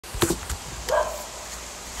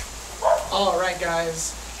All right,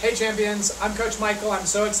 guys. Hey, champions. I'm Coach Michael. I'm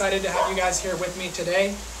so excited to have you guys here with me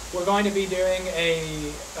today. We're going to be doing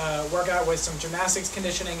a workout with some gymnastics,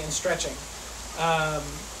 conditioning, and stretching.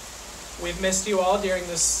 We've missed you all during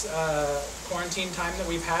this quarantine time that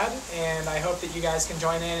we've had, and I hope that you guys can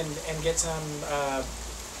join in and get some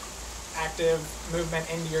active movement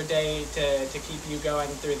into your day to keep you going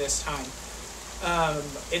through this time.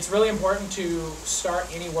 It's really important to start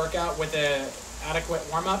any workout with an adequate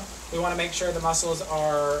warm-up. We want to make sure the muscles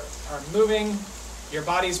are moving, your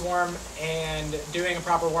body's warm, and doing a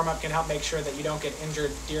proper warm-up can help make sure that you don't get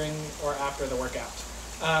injured during or after the workout.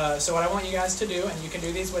 So what I want you guys to do, and you can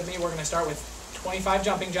do these with me, we're going to start with 25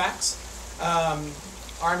 jumping jacks.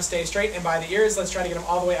 Arms stay straight and by the ears. Let's try to get them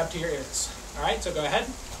all the way up to your ears. All right, so go ahead.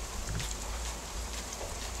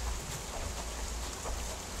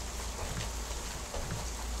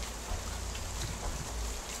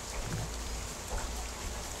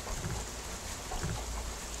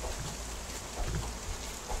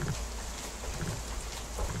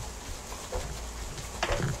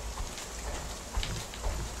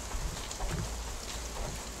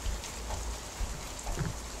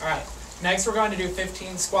 All right, next we're going to do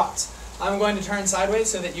 15 squats. I'm going to turn sideways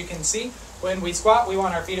so that you can see. When we squat, we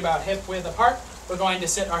want our feet about hip width apart. We're going to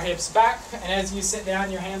sit our hips back, and as you sit down,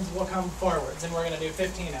 your hands will come forwards, and we're going to do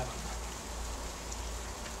 15 of them.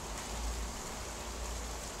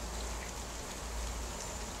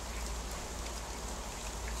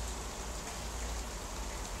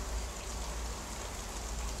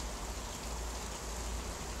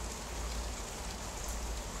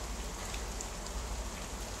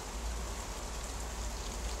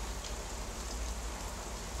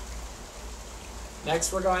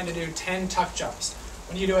 Next, we're going to do 10 tuck jumps.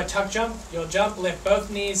 When you do a tuck jump, you'll jump, lift both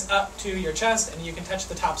knees up to your chest, and you can touch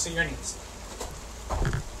the tops of your knees.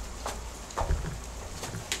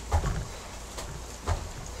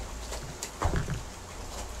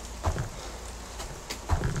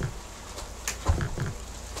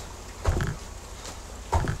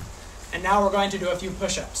 And now we're going to do a few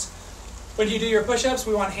push-ups. When you do your push-ups,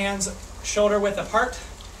 we want hands shoulder width apart.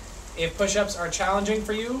 If push-ups are challenging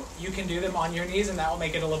for you, you can do them on your knees and that will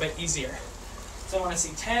make it a little bit easier. So I want to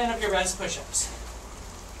see 10 of your best push-ups.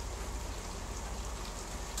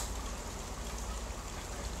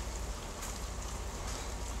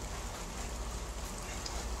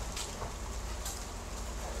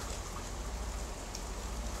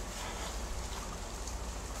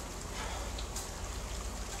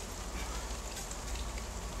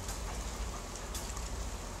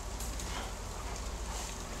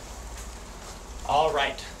 All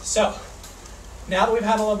right, so now that we've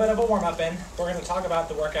had a little bit of a warm-up in, we're going to talk about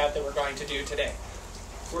the workout that we're going to do today.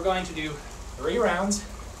 We're going to do 3 rounds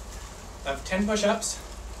of 10 push-ups,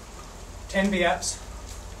 10 V-ups,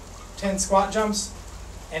 10 squat jumps,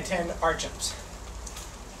 and 10 arch ups.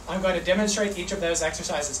 I'm going to demonstrate each of those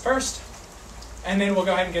exercises first, and then we'll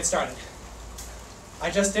go ahead and get started.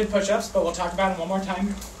 I just did push-ups, but we'll talk about them one more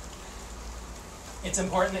time. It's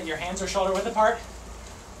important that your hands are shoulder width apart.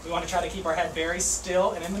 We want to try to keep our head very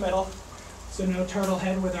still and in the middle, so no turtle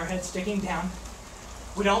head with our head sticking down.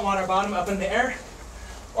 We don't want our bottom up in the air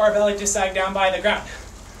or our belly to sag down by the ground.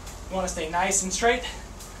 We want to stay nice and straight.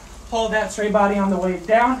 Hold that straight body on the way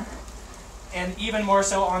down, and even more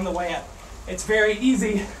so on the way up. It's very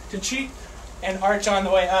easy to cheat and arch on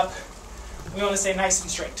the way up. We want to stay nice and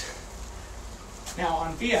straight. Now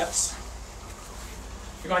on V-ups,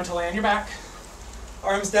 you're going to lay on your back,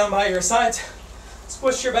 arms down by your sides.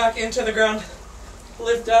 Push your back into the ground,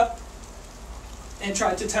 lift up, and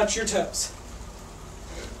try to touch your toes.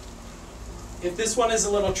 If this one is a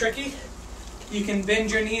little tricky, you can bend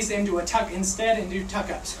your knees into a tuck instead and do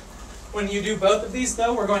tuck-ups. When you do both of these,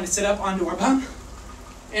 though, we're going to sit up onto our bum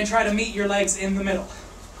and try to meet your legs in the middle.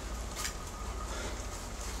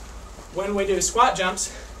 When we do squat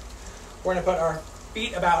jumps, we're going to put our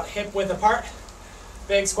feet about hip width apart,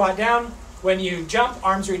 big squat down. When you jump,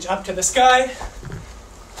 arms reach up to the sky.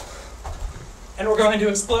 And we're going to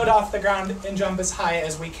explode off the ground and jump as high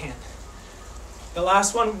as we can. The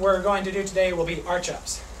last one we're going to do today will be arch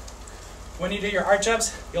ups. When you do your arch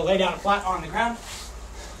ups, you'll lay down flat on the ground.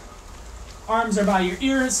 Arms are by your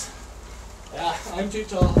ears. I'm too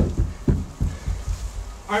tall.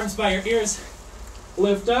 Arms by your ears.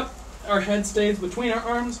 Lift up. Our head stays between our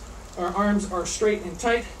arms. Our arms are straight and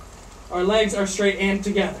tight. Our legs are straight and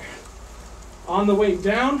together. On the way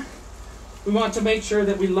down, we want to make sure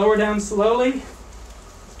that we lower down slowly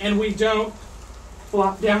and we don't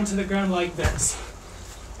flop down to the ground like this.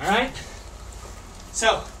 All right?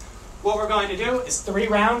 So what we're going to do is 3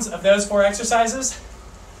 rounds of those 4 exercises,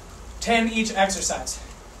 10 each exercise.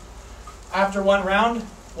 After one round,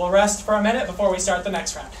 we'll rest for a minute before we start the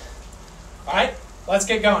next round. All right, let's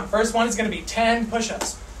get going. First one is going to be 10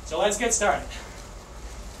 push-ups. So let's get started.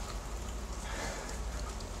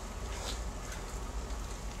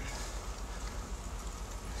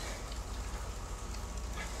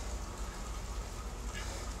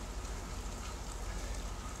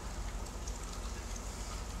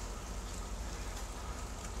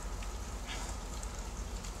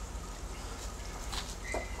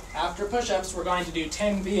 After push-ups, we're going to do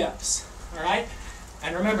 10 V-ups, all right?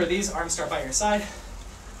 And remember, these arms start by your side.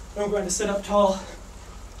 We're going to sit up tall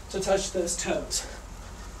to touch those toes.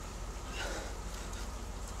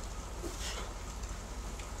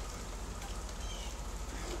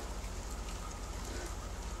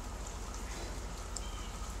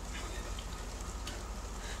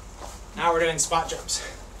 Now we're doing squat jumps.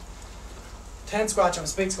 10 squat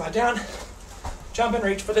jumps, big squat down, jump and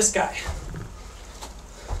reach for the sky.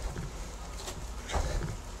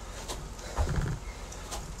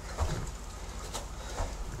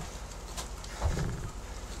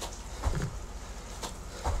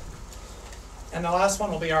 And the last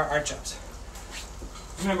one will be our arch ups.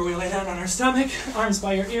 Remember, we lay down on our stomach, arms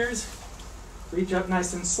by your ears, reach up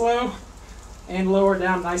nice and slow, and lower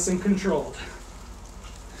down nice and controlled.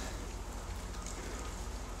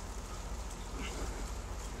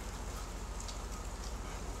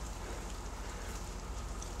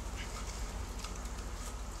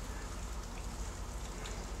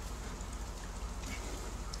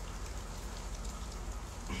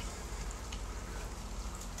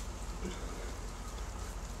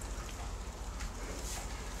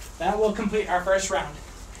 That will complete our first round.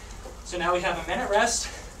 So now we have a minute rest.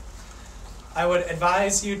 I would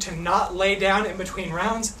advise you to not lay down in between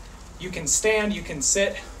rounds. You can stand, you can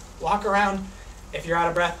sit, walk around. If you're out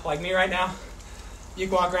of breath like me right now, you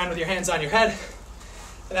can walk around with your hands on your head,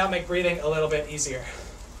 and that'll make breathing a little bit easier.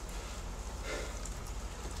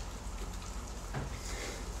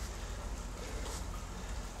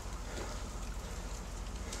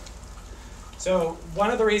 So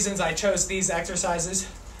one of the reasons I chose these exercises,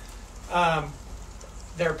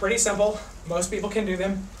 they're pretty simple. Most people can do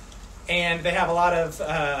them, and they have a lot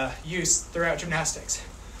of use throughout gymnastics.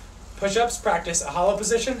 Push-ups practice a hollow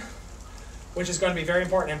position, which is going to be very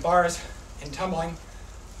important in bars, in tumbling,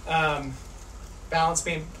 balance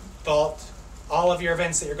beam, vault, all of your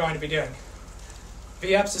events that you're going to be doing.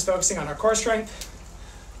 V-ups is focusing on our core strength,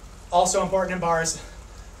 also important in bars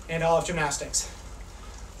and all of gymnastics.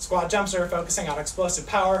 Squat jumps are focusing on explosive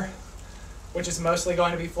power, which is mostly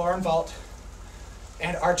going to be floor and vault.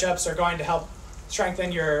 And arch ups are going to help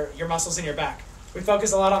strengthen your muscles in your back. We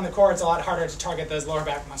focus a lot on the core, it's a lot harder to target those lower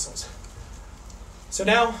back muscles. So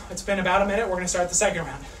now, it's been about a minute, we're going to start the second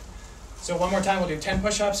round. So one more time, we'll do 10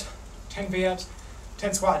 push-ups, 10 V-ups,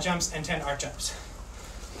 10 squat jumps, and 10 arch ups.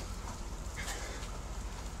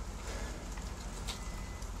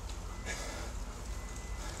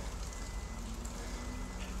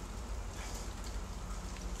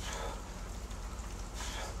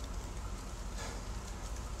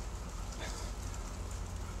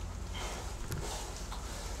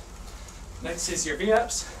 Next is your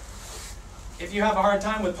V-ups. If you have a hard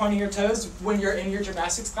time with pointing your toes when you're in your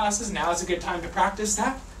gymnastics classes, now is a good time to practice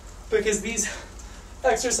that, because these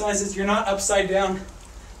exercises, you're not upside down,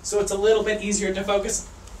 so it's a little bit easier to focus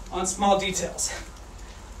on small details.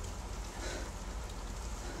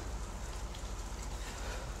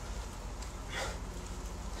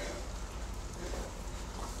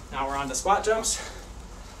 Now we're on to squat jumps.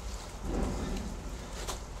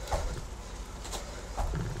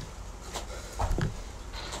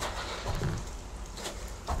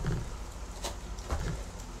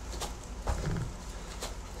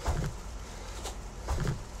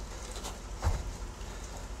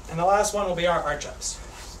 And the last one will be our arch ups.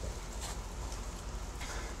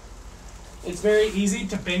 It's very easy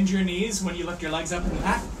to bend your knees when you lift your legs up in the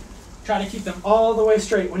back. Try to keep them all the way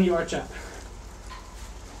straight when you arch up.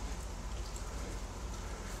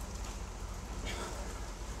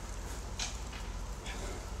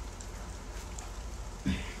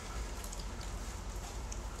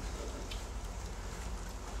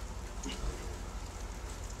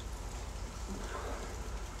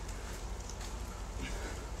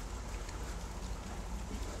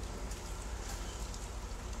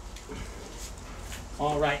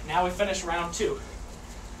 All right, now we finish round 2.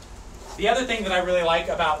 The other thing that I really like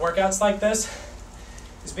about workouts like this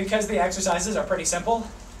is because the exercises are pretty simple,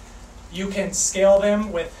 you can scale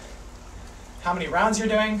them with how many rounds you're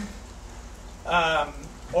doing,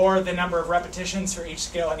 or the number of repetitions for each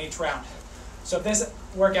skill in each round. So if this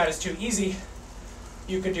workout is too easy,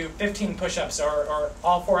 you could do 15 push-ups or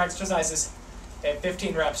all 4 exercises at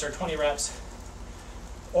 15 reps or 20 reps.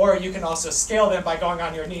 Or you can also scale them by going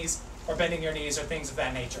on your knees or bending your knees or things of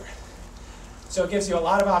that nature. So it gives you a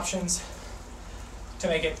lot of options to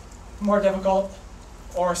make it more difficult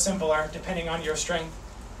or simpler depending on your strength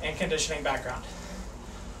and conditioning background.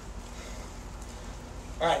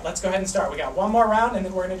 All right, let's go ahead and start. We got one more round and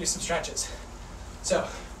then we're going to do some stretches. So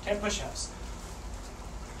 10 push-ups.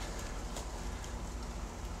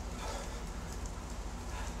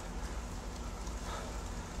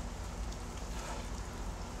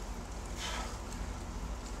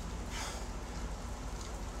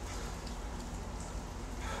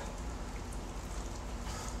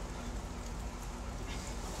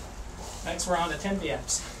 Next, we're on to 10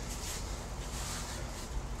 V-ups.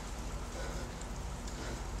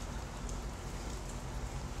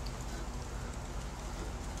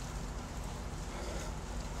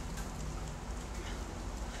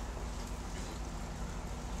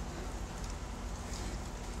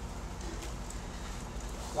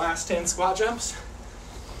 Last 10 squat jumps.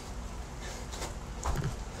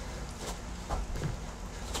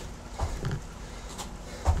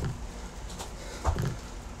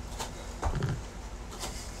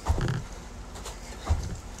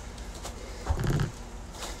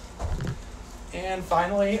 And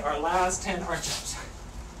finally, our last 10 arch ups.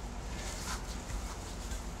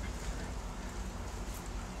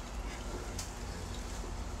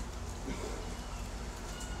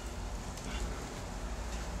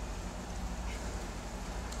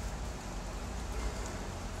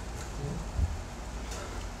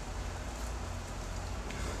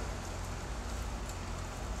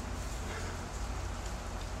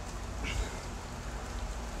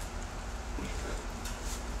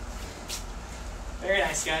 Very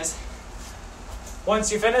nice, guys.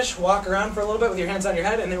 Once you finish, walk around for a little bit with your hands on your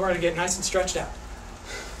head, and then we're going to get nice and stretched out.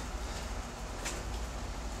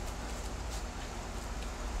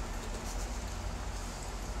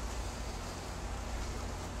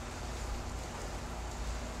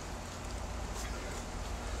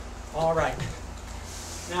 All right.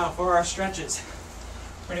 Now for our stretches.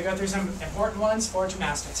 We're going to go through some important ones for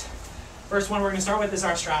gymnastics. First one we're going to start with is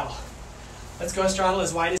our straddle. Let's go straddle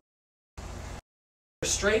as wide as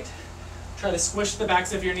straight. Try to squish the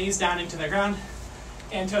backs of your knees down into the ground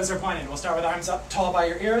and toes are pointed. We'll start with arms up tall by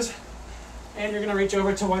your ears and you're going to reach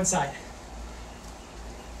over to one side.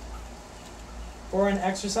 For an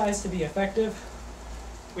exercise to be effective,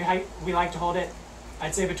 we like to hold it,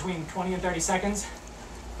 I'd say between 20 and 30 seconds,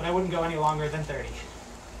 but I wouldn't go any longer than 30.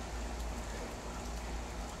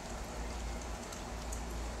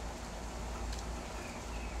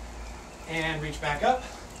 And reach back up.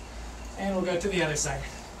 And we'll go to the other side.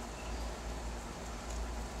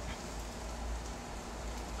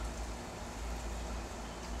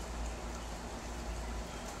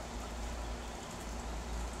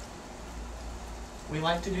 We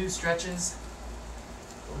like to do stretches,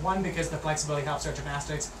 one, because the flexibility helps our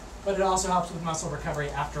gymnastics, but it also helps with muscle recovery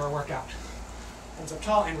after a workout. Hands up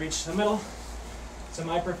tall and reach to the middle. So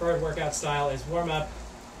my preferred workout style is warm-up,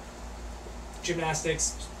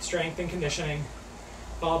 gymnastics, strength and conditioning,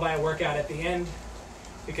 followed by a workout at the end,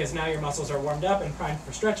 because now your muscles are warmed up and primed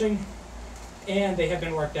for stretching, and they have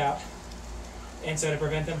been worked out. And so to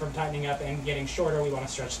prevent them from tightening up and getting shorter, we want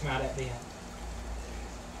to stretch them out at the end.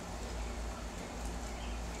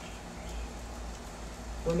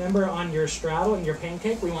 Remember, on your straddle and your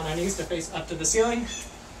pancake, we want our knees to face up to the ceiling.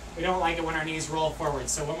 We don't like it when our knees roll forward.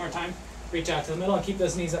 So one more time, reach out to the middle and keep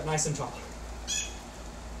those knees up nice and tall.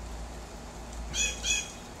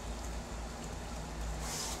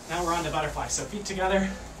 Now we're on to butterfly. So feet together,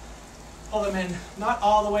 pull them in, not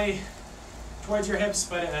all the way towards your hips,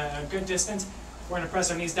 but a good distance. We're going to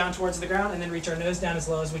press our knees down towards the ground and then reach our nose down as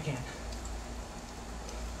low as we can.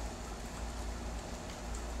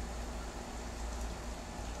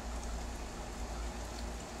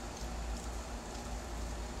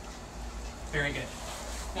 Very good.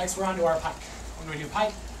 Next, we're on to our pike. When we do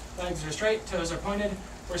pike, legs are straight, toes are pointed.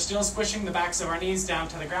 We're still squishing the backs of our knees down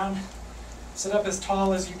to the ground. Sit up as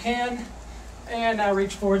tall as you can, and now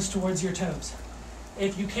reach forwards towards your toes.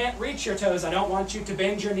 If you can't reach your toes, I don't want you to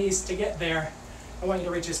bend your knees to get there. I want you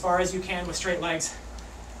to reach as far as you can with straight legs.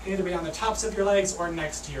 You can either be on the tops of your legs or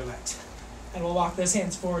next to your legs. And we'll walk those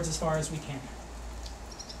hands forwards as far as we can.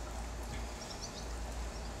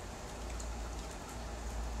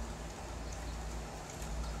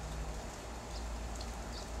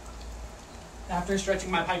 After stretching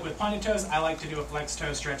my pike with pointed toes, I like to do a flex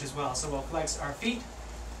toe stretch as well. So we'll flex our feet,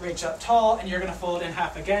 reach up tall, and you're going to fold in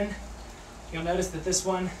half again. You'll notice that this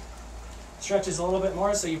one stretches a little bit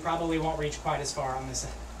more, so you probably won't reach quite as far on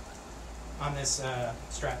this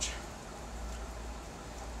stretch.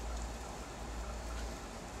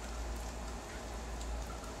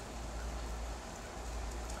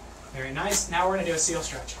 Very nice. Now we're going to do a seal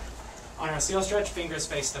stretch. On our seal stretch, fingers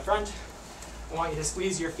face the front. I want you to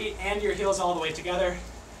squeeze your feet and your heels all the way together. And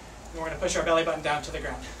we're going to push our belly button down to the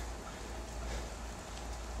ground.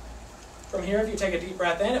 From here, if you take a deep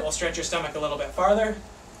breath in, it will stretch your stomach a little bit farther.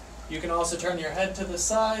 You can also turn your head to the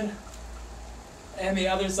side and the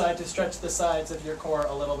other side to stretch the sides of your core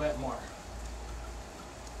a little bit more.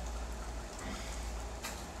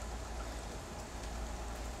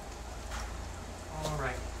 All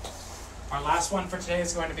right. Our last one for today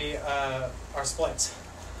is going to be our splits.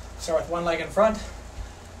 Start with one leg in front.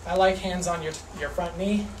 I like hands on your front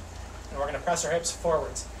knee, and we're going to press our hips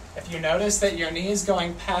forwards. If you notice that your knee is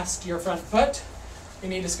going past your front foot, you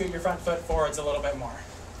need to scoot your front foot forwards a little bit more.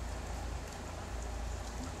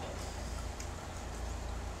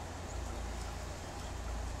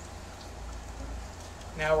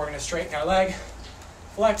 Now we're going to straighten our leg,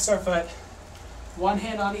 flex our foot, one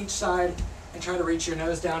hand on each side, and try to reach your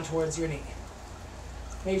nose down towards your knee.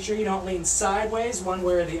 Make sure you don't lean sideways one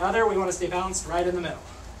way or the other. We want to stay balanced right in the middle.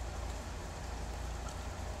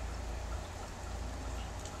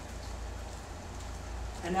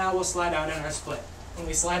 And now we'll slide out in our split. When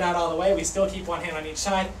we slide out all the way, we still keep one hand on each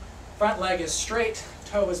side. Front leg is straight,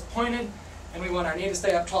 toe is pointed, and we want our knee to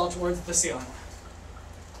stay up tall towards the ceiling.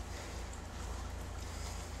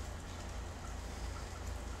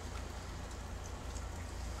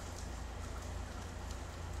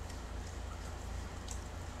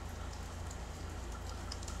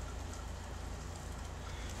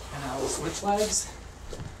 And now we'll switch legs.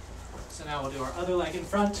 So now we'll do our other leg in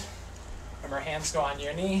front. Remember, hands go on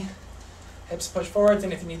your knee, hips push forwards,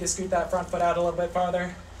 and if you need to scoot that front foot out a little bit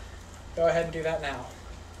farther, go ahead and do that now.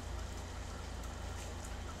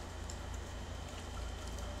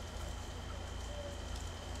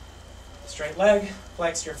 Straight leg,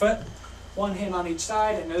 flex your foot, one hand on each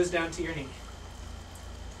side, and nose down to your knee.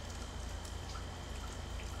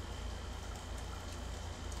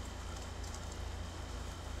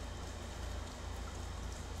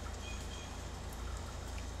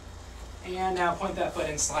 And now point that foot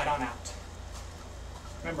and slide on out.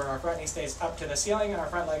 Remember, our front knee stays up to the ceiling and our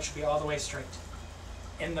front leg should be all the way straight.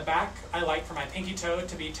 In the back, I like for my pinky toe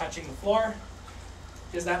to be touching the floor,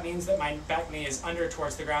 because that means that my back knee is under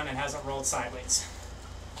towards the ground and hasn't rolled sideways.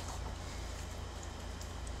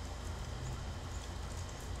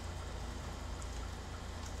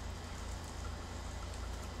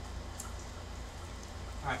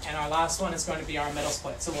 All right, and our last one is going to be our middle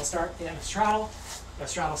split. So we'll start in a straddle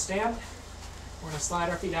stand. We're going to slide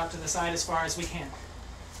our feet out to the side as far as we can.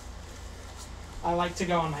 I like to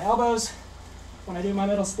go on my elbows when I do my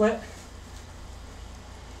middle split,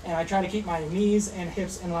 and I try to keep my knees and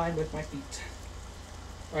hips in line with my feet.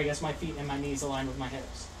 Or I guess my feet and my knees aligned with my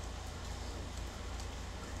hips.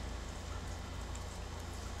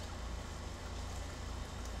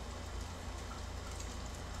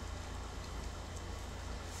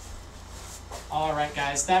 All right,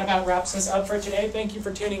 guys, that about wraps us up for today. Thank you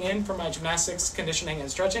for tuning in for my gymnastics, conditioning, and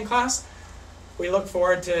stretching class. We look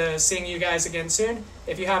forward to seeing you guys again soon.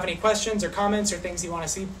 If you have any questions or comments or things you want to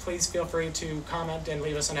see, please feel free to comment and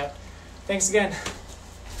leave us a note. Thanks again.